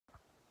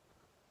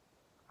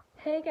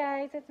Hey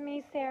guys, it's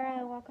me,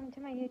 Sarah. Welcome to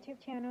my YouTube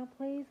channel.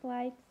 Please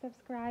like,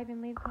 subscribe,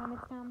 and leave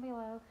comments down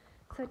below.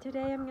 So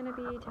today I'm going to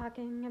be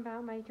talking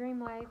about my Dream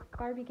Life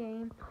Barbie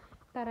game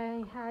that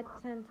I had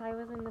since I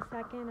was in the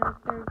 2nd or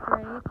 3rd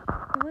grade.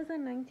 It was a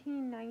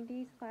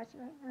 1990s slash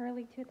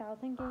early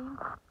 2000 game,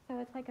 so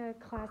it's like a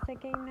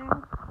classic game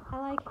now. I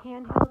like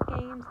handheld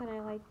games and I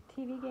like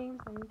TV games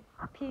and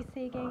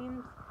PC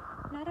games.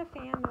 Not a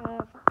fan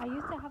of, I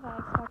used to have an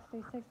Xbox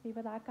 360,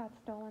 but that got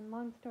stolen.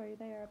 Long story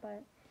there,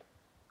 but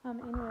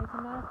anyways,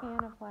 I'm not a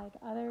fan of like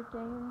other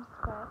games,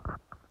 but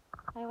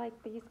I like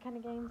these kind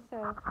of games.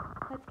 So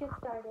let's get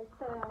started.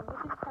 So you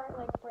can start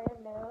like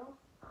brand new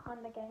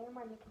on the game,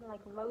 or you can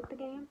like load the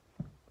game.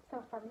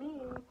 So for me,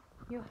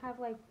 you have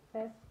like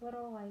this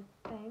little like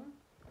thing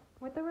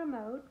with the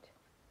remote.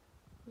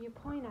 You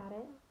point at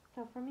it.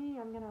 So for me,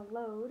 I'm gonna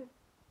load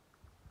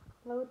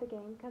the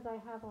game because I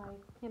have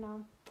like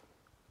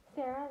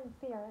Sarah and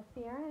Sierra.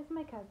 Sierra is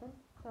my cousin,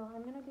 so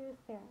I'm gonna do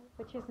Sarah,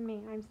 which is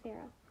me. I'm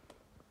Sarah.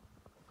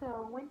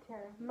 So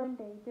winter,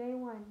 Monday, day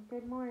 1,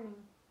 good morning.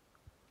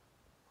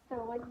 So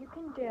what you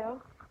can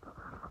do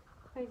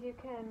is you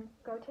can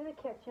go to the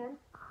kitchen.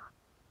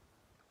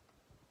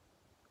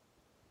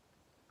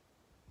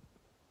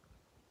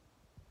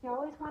 You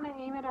always want to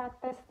aim it at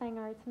this thing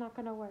or it's not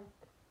going to work.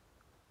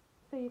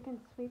 So you can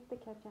sweep the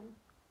kitchen.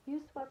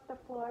 You swept the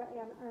floor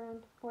and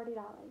earned $40.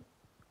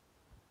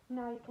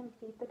 Now you can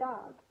feed the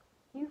dog.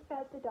 You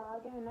fed the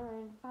dog and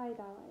earned $5.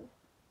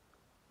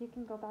 You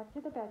can go back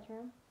to the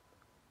bedroom.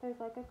 There's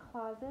like a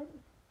closet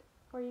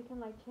where you can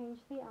like change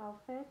the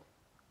outfit.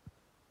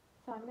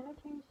 So I'm going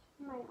to change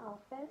my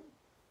outfit.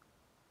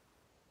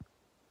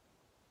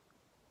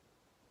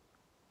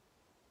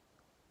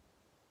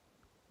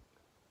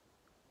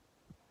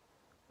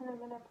 And I'm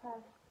going to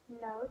press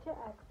no to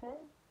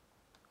exit.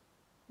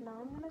 Now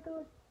I'm going to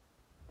go,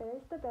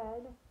 there's the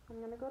bed. I'm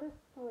going to go to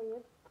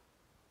sleep.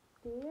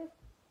 Be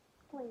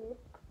asleep.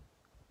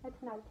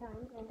 It's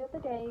nighttime. End of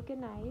the day.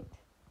 Good night.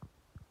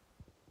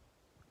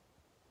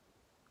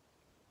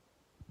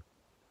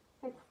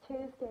 It's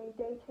Tuesday,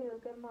 day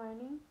 2. Good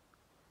morning.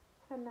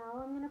 So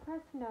now I'm going to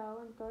press no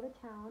and go to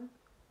town.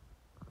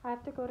 I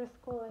have to go to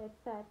school. It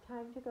said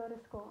time to go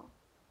to school.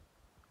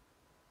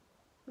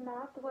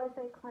 Math was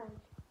a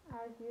clench,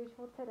 as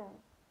usual today.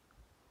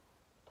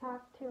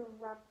 Talk to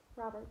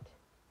Robert.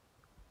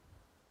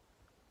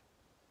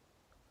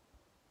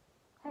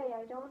 Hey,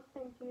 I don't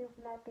think you've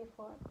met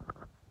before.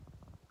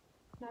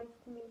 Nice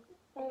to meet you.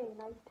 Hey,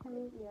 nice to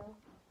meet you.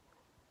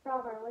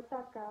 Robert, what's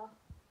up, girl?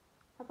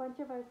 A bunch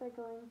of us are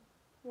going,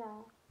 yeah.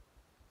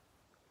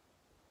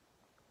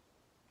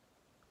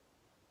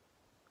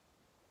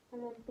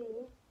 And then B,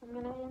 I'm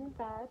going to end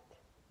that.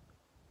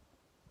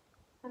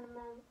 And I'm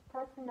going to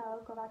press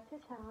no, go back to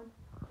town.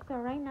 So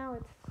right now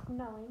it's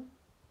snowing.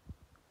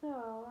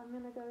 So I'm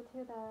going to go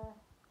to the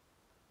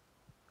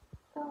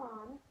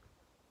salon.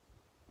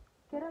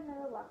 Get a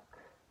new look.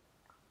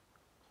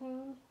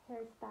 Change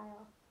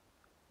hairstyle.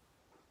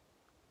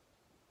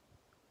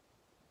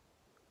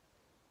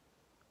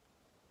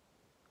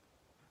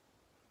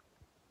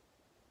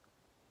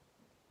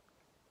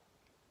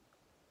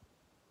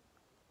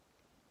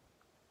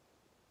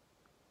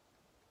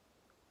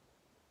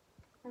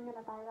 I'm going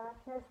to buy that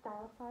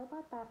hairstyle. So I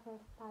bought that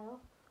hairstyle.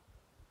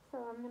 So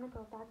I'm going to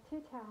go back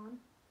to town.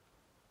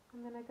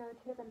 I'm going to go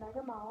to the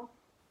Mega Mall.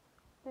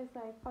 There's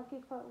like funky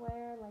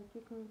footwear, like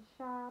you can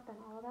shop and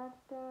all that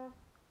stuff.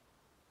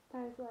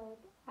 There's like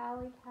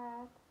Alley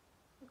Cat.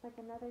 It's like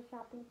another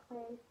shopping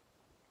place.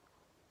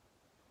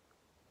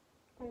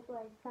 There's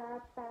like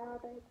Fab,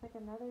 it's like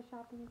another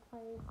shopping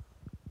place.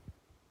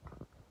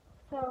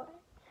 So,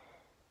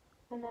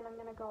 and then I'm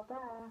going to go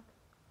back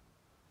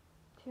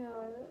to,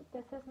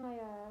 this is my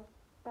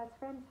best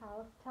friend's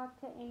house. Talk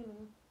to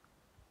Amy.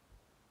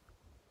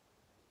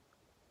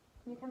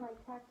 You can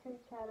like talk to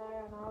each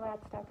other and all that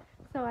stuff.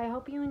 So I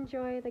hope you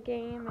enjoy the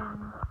game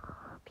and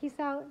peace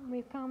out.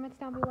 Leave comments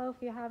down below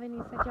if you have any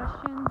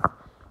suggestions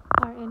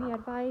or any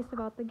advice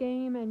about the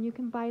game. And you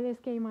can buy this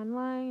game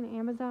online,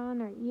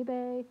 Amazon or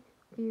eBay.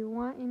 If you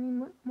want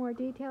any more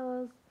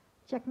details,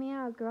 check me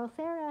out, Girl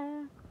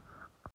Sarah.